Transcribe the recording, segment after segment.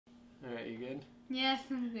Alright, you good? Yes,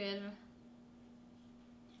 I'm good.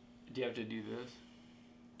 Do you have to do this?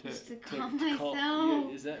 Just to calm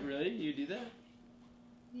myself. Is that really? You do that?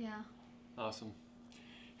 Yeah. Awesome.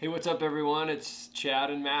 Hey, what's up everyone? It's Chad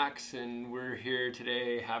and Max, and we're here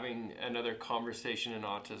today having another conversation in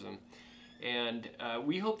autism. And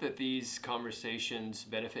we hope that these conversations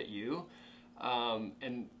benefit you.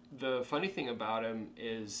 And the funny thing about them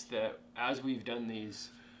is that as we've done these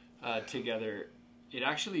together, it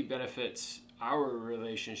actually benefits our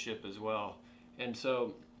relationship as well. And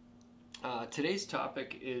so today's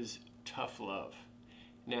topic is tough love.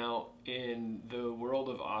 Now, in the world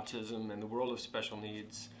of autism and the world of special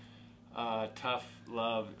needs, tough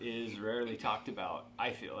love is rarely talked about,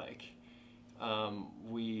 I feel like.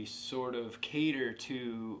 We sort of cater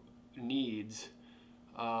to needs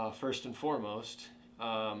first and foremost,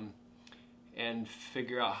 and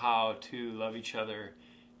figure out how to love each other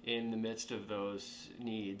in the midst of those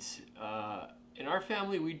needs. In our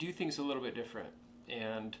family, we do things a little bit different,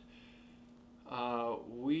 and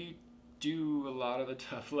we do a lot of the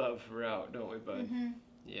tough love route, don't we, bud? Mm-hmm.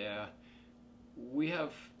 Yeah. We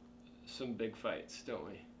have some big fights, don't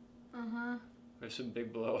we? Uh-huh. We have some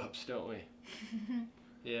big blow-ups, don't we?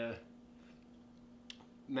 Yeah.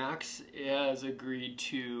 Max has agreed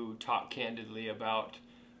to talk candidly about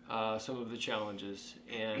some of the challenges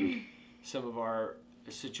and some of our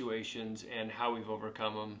situations and how we've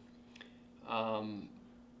overcome them.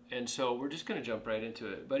 And so we're just going to jump right into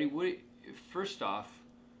it. Buddy, first off,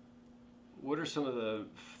 what are some of the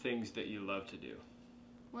things that you love to do?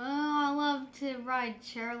 Well, I love to ride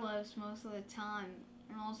chairlifts most of the time.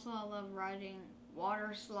 And also I love riding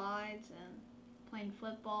water slides and playing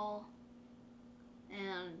football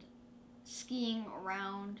and skiing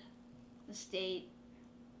around the state.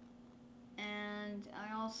 And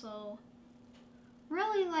I also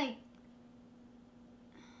really like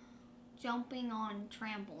jumping on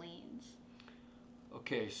trampolines.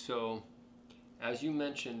 Okay, so as you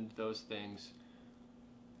mentioned those things,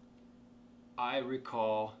 I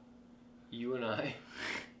recall you and I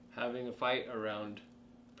having a fight around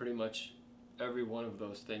pretty much every one of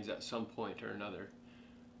those things at some point or another,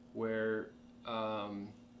 where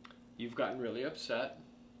you've gotten really upset,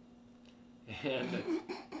 and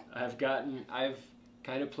I've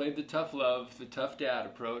kind of played the tough love, the tough dad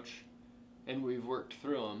approach, and we've worked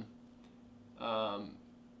through them.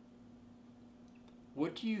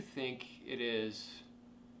 What do you think it is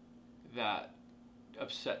that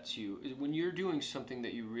upsets you? When you're doing something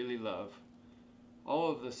that you really love, all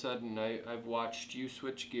of a sudden I've watched you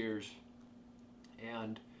switch gears,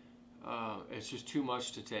 and it's just too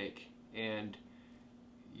much to take, and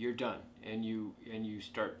you're done, and you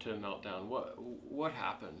start to melt down. What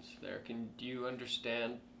happens there? Do you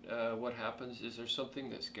understand what happens? Is there something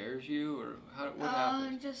that scares you, or what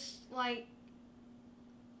happens? Just like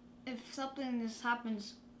if something just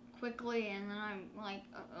happens quickly, and then I'm like,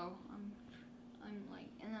 uh-oh, I'm like,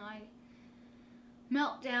 and then I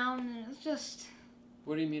melt down, and it's just.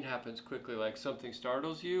 What do you mean happens quickly? Like something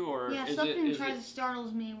startles you, or yeah, something tries to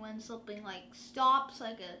startles me when something like stops,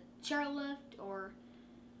 like a chairlift, or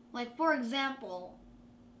like for example,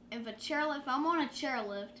 if I'm on a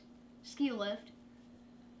chairlift, ski lift,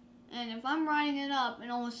 and if I'm riding it up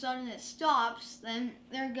and all of a sudden it stops, then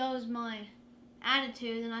there goes my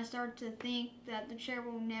attitude, and I start to think that the chair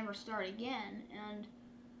will never start again, and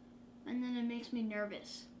then it makes me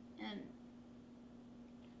nervous. And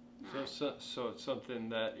so it's something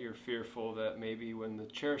that you're fearful that maybe when the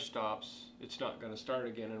chair stops, it's not going to start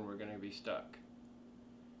again, and we're going to be stuck.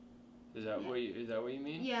 Is that what you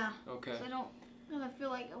mean? Yeah. Okay. So I feel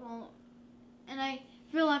like I won't, and I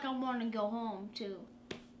feel like I want to go home too.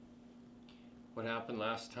 What happened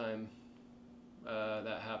last time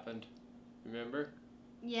that happened? Remember?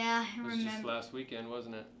 Yeah, I remember. It was just last weekend,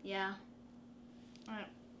 wasn't it? Yeah.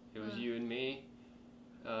 It was you and me,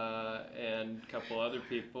 and a couple other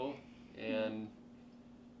people, and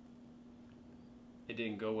it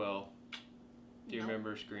didn't go well. Do you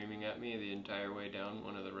remember screaming at me the entire way down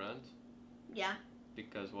one of the runs? Yeah.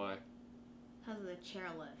 Because why? Because the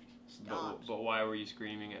chairlift stopped. But why were you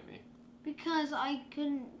screaming at me? Because I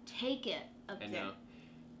couldn't take it up there. I know.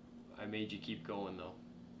 I made you keep going though.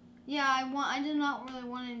 Yeah, I did not really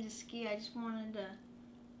want to ski. I just wanted to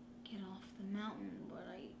get off the mountain, but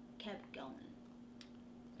I kept going.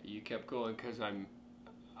 You kept going because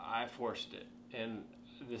I forced it, and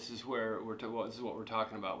this is where this is what we're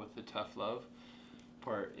talking about with the tough love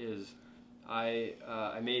part. Is I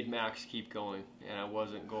made Max keep going, and I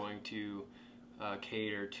wasn't going to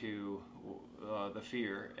cater to the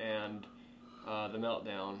fear and the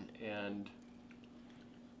meltdown, and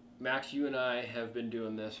Max, you and I have been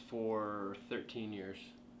doing this for 13 years.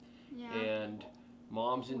 Yeah. And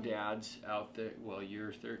moms and dads out there, well,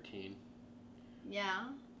 you're 13. Yeah.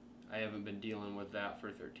 I haven't been dealing with that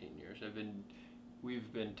for 13 years.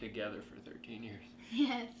 We've been together for 13 years.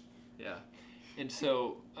 Yes. Yeah. And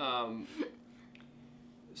so,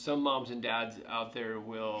 some moms and dads out there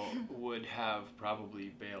would have probably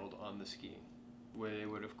bailed on the skiing, where they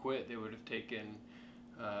would have quit, they would have taken,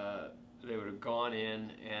 they would have gone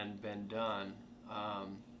in and been done.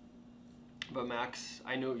 But Max,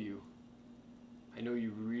 I know you. I know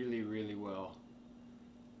you really, really well.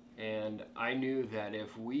 And I knew that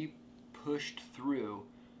if we pushed through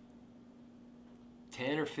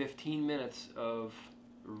 10 or 15 minutes of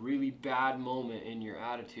a really bad moment in your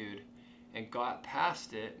attitude and got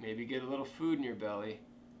past it, maybe get a little food in your belly.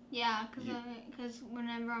 Yeah, because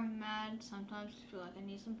whenever I'm mad, sometimes I feel like I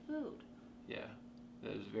need some food. Yeah,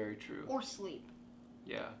 that is very true. Or sleep.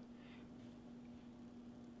 Yeah.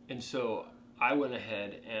 And so I went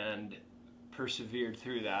ahead and persevered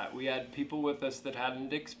through that. We had people with us that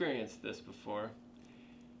hadn't experienced this before,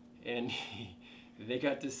 and they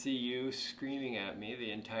got to see you screaming at me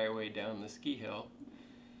the entire way down the ski hill.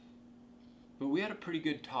 But we had a pretty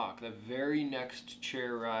good talk. The very next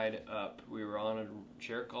chair ride up, we were on a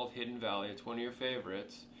chair called Hidden Valley. It's one of your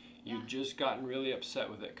favorites. You'd just gotten really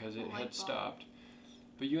upset with it because it had stopped.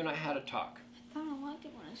 But you and I had a talk. I thought I liked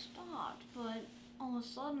it when it stopped, but all of a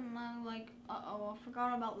sudden I'm like, uh-oh, I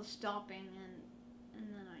forgot about the stopping, and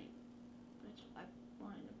then I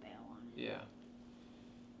wanted to bail on it. Yeah.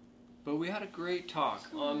 But we had a great talk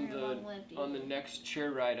on the next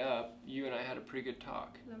chair ride up. You and I had a pretty good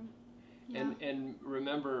talk. Yeah. And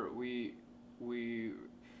remember, we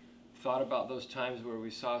thought about those times where we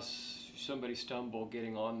saw somebody stumble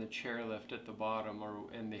getting on the chairlift at the bottom,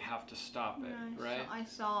 and they have to stop it, right?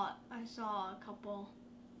 So I saw a couple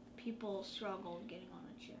people struggle getting on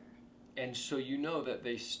a chair. And so you know that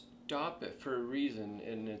they stop it for a reason,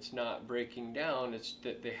 and it's not breaking down. It's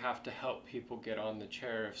that they have to help people get on the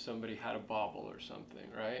chair if somebody had a bobble or something,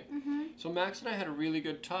 right? Mm-hmm. So Max and I had a really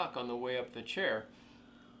good talk on the way up the chair.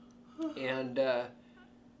 And what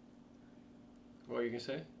were you gonna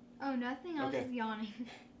say? Oh, nothing. I was just yawning.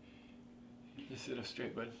 Just sit up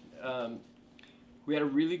straight, bud. We had a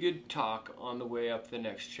really good talk on the way up the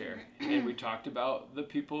next chair, and we talked about the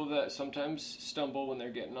people that sometimes stumble when they're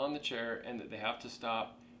getting on the chair and that they have to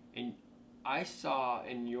stop. And I saw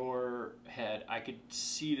in your head, I could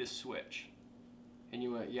see the switch, and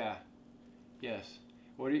you went, "Yeah, yes."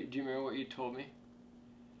 Do you remember what you told me?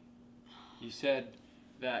 You said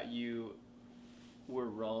that you were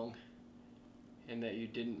wrong and that you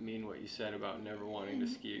didn't mean what you said about never wanting to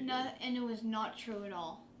ski again. No, and it was not true at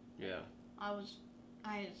all. Yeah. It was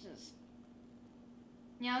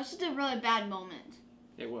just a really bad moment.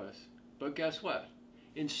 It was. But guess what?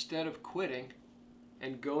 Instead of quitting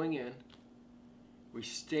and going in, we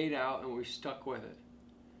stayed out and we stuck with it.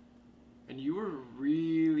 And you were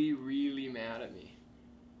really, really mad at me,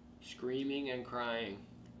 screaming and crying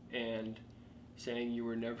and saying you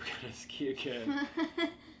were never going to ski again.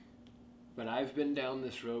 But I've been down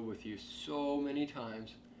this road with you so many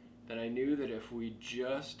times that I knew that if we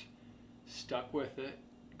just stuck with it,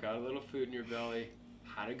 got a little food in your belly,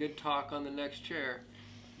 had a good talk on the next chair,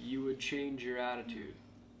 you would change your attitude.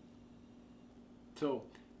 So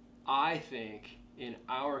I think in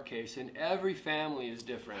our case, and every family is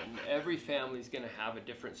different, and every family is going to have a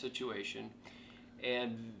different situation,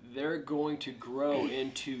 and they're going to grow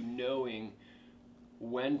into knowing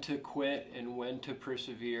when to quit and when to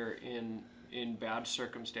persevere in bad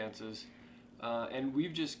circumstances. And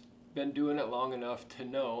we've just been doing it long enough to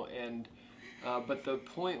know. And but the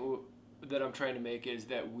point that I'm trying to make is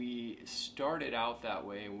that we started out that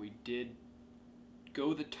way, and we did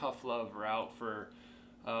go the tough love route for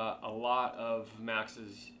a lot of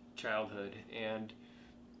Max's childhood. And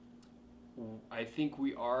I think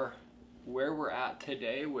we are where we're at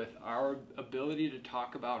today with our ability to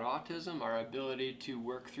talk about autism, our ability to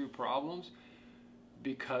work through problems,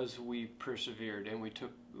 because we persevered and we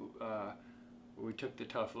took the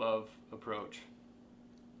tough love approach.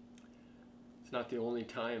 It's not the only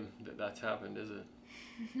time that that's happened, is it?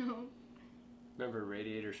 No. Remember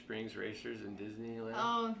Radiator Springs Racers in Disneyland?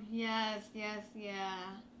 Oh, yes, yeah.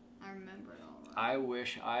 I remember it all right. I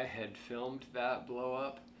wish I had filmed that blow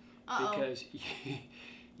up. Because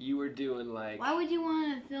you were doing like... Why would you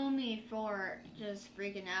want to film me for just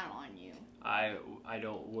freaking out on you? I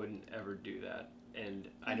wouldn't ever do that. And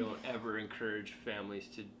I don't ever encourage families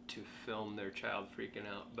to film their child freaking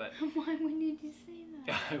out. But why would you say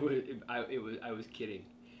that? I was kidding.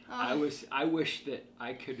 I wish that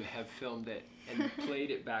I could have filmed it and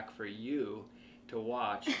played it back for you to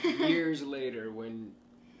watch years later when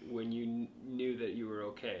you knew that you were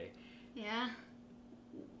okay. Yeah.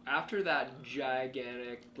 After that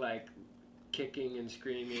gigantic, like, kicking and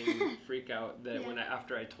screaming freak out that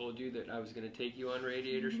after I told you that I was going to take you on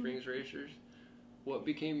Radiator Springs Racers, what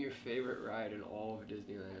became your favorite ride in all of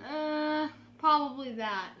Disneyland? Probably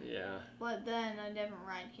that. Yeah. But then a different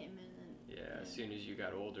ride came in. Yeah, as soon as you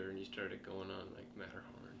got older and you started going on, like,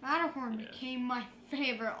 Matterhorn. Matterhorn became my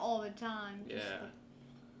favorite all the time. Yeah.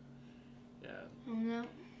 Yeah. Oh no.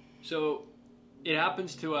 So it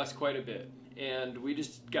happens to us quite a bit. And we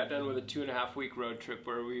just got done with a 2.5-week road trip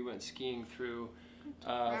where we went skiing through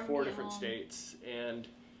 4 different states. And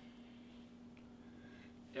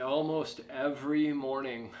almost every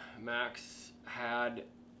morning Max had,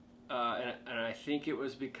 and I think it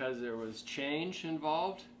was because there was change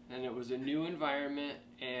involved, and it was a new environment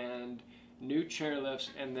and new chairlifts,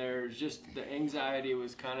 and there's just, the anxiety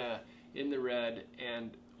was kind of in the red,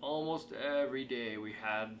 and almost every day we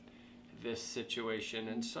had this situation.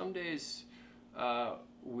 And some days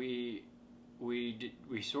we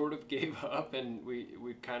sort of gave up, and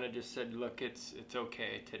we kind of just said, look, it's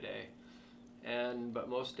okay today. But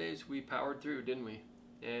most days we powered through, didn't we?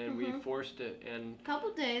 And we forced it. And a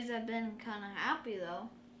couple days I've been kind of happy though.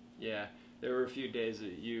 Yeah, there were a few days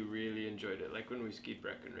that you really enjoyed it, like when we skied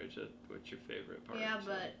Breckenridge. What's your favorite part? Yeah,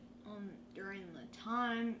 but during the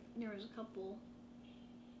time there was a couple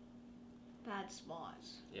bad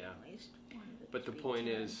spots. Yeah. At least one of it. But the point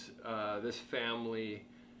is, this family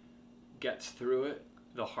gets through it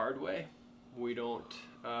the hard way. We don't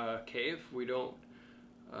cave. We don't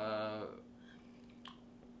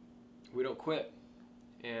quit,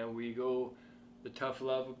 and we go the tough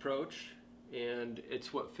love approach, and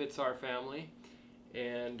it's what fits our family.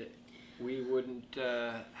 And we wouldn't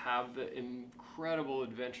have the incredible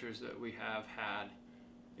adventures that we have had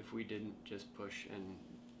if we didn't just push and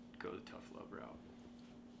go the tough love route.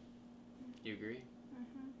 You agree?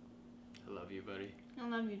 I love you, buddy. I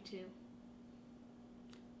love you too.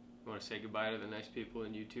 You want to say goodbye to the nice people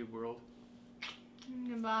in YouTube world?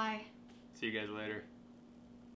 Goodbye. See you guys later.